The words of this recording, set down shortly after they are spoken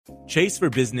Chase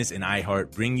for Business and iHeart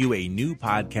bring you a new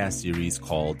podcast series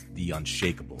called The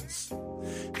Unshakables.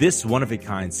 This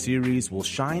one-of-a-kind series will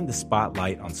shine the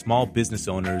spotlight on small business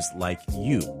owners like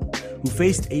you, who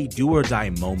faced a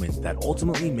do-or-die moment that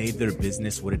ultimately made their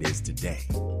business what it is today.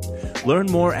 Learn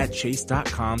more at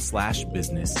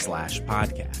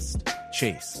chase.com/business/podcast.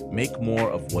 Chase, make more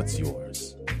of what's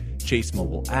yours. Chase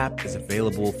mobile app is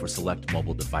available for select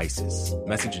mobile devices.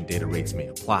 Message and data rates may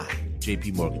apply.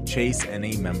 JP Morgan Chase,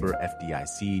 N.A. member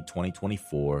FDIC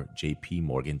 2024, JP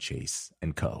Morgan Chase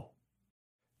 & Co.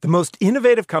 The most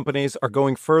innovative companies are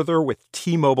going further with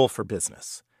T-Mobile for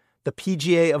Business. The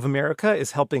PGA of America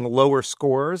is helping lower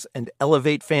scores and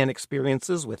elevate fan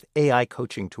experiences with AI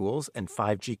coaching tools and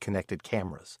 5G connected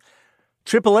cameras.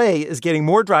 AAA is getting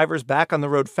more drivers back on the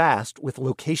road fast with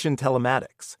location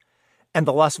telematics. And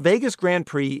the Las Vegas Grand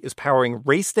Prix is powering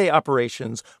race day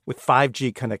operations with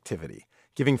 5G connectivity,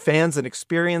 giving fans an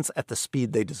experience at the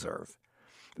speed they deserve.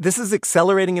 This is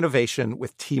accelerating innovation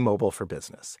with T-Mobile for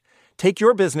Business. Take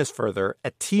your business further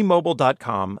at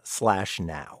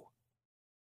T-Mobile.com/now.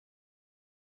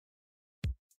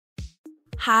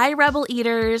 Hi, Rebel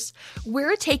Eaters.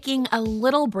 We're taking a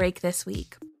little break this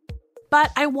week,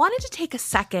 but I wanted to take a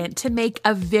second to make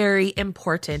a very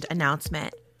important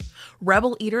announcement.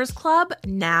 Rebel Eaters Club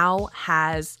now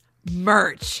has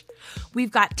merch.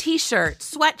 We've got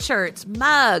t-shirts, sweatshirts,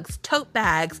 mugs, tote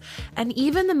bags, and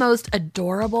even the most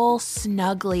adorable,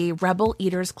 snuggly Rebel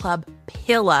Eaters Club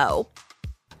pillow.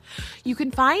 You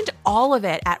can find all of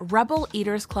it at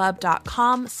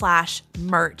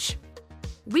rebeleatersclub.com/merch.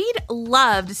 We'd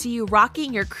love to see you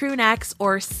rocking your crew necks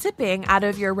or sipping out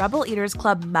of your Rebel Eaters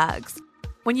Club mugs.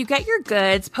 When you get your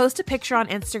goods, post a picture on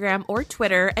Instagram or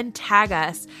Twitter and tag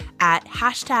us at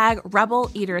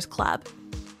 #RebelEatersClub.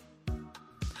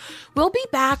 We'll be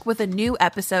back with a new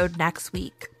episode next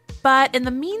week. But in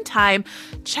the meantime,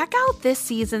 check out this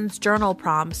season's journal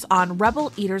prompts on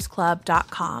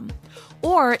rebeleatersclub.com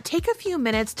or take a few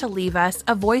minutes to leave us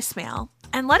a voicemail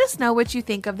and let us know what you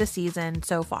think of the season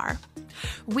so far.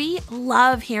 We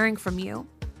love hearing from you.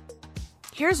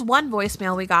 Here's one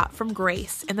voicemail we got from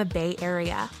Grace in the Bay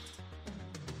Area.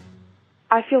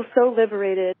 I feel so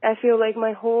liberated. I feel like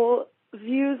my whole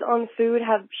views on food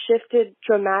have shifted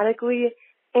dramatically.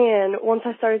 And once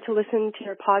I started to listen to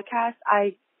your podcast,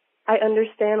 I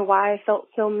understand why I felt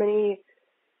so many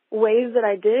ways that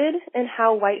I did and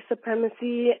how white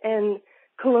supremacy and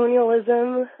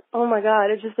colonialism, oh my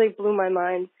God, it just like blew my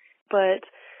mind. But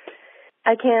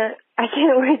I can't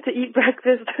wait to eat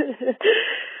breakfast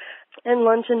and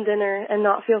lunch and dinner and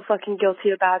not feel fucking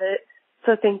guilty about it.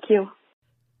 So thank you.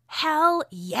 Hell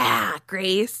yeah,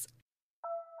 Grace.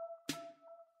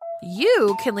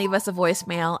 You can leave us a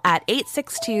voicemail at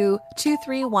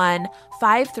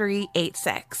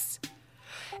 862-231-5386.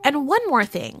 And one more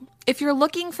thing. If you're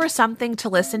looking for something to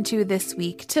listen to this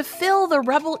week to fill the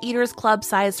Rebel Eaters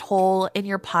Club-sized hole in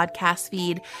your podcast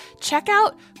feed, check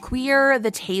out Queer the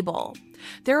Table.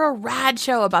 They're a rad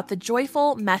show about the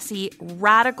joyful, messy,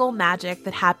 radical magic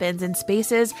that happens in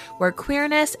spaces where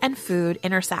queerness and food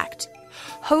intersect.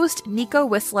 Host Nico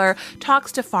Whistler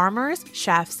talks to farmers,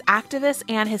 chefs, activists,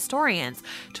 and historians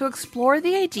to explore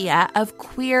the idea of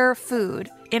queer food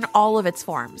in all of its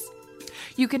forms.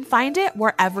 You can find it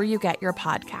wherever you get your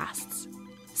podcasts.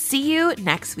 See you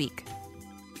next week.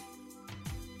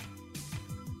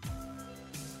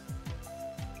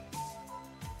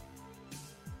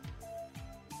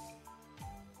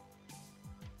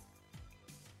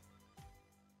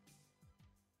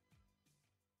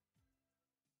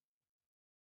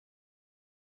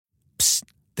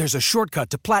 There's a shortcut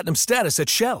to platinum status at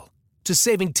Shell. To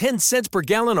saving 10 cents per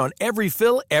gallon on every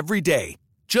fill every day.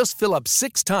 Just fill up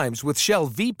 6 times with Shell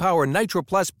V-Power Nitro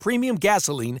Plus Premium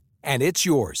Gasoline, and it's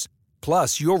yours.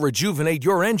 Plus, you'll rejuvenate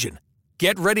your engine.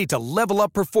 Get ready to level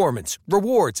up performance,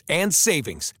 rewards, and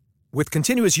savings. With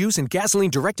continuous use in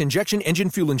gasoline direct injection engine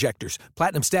fuel injectors,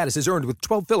 platinum status is earned with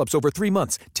 12 fill-ups over 3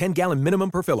 months, 10-gallon minimum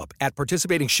per fill-up at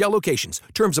participating Shell locations.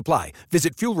 Terms apply.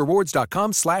 Visit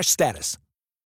fuelrewards.com/status.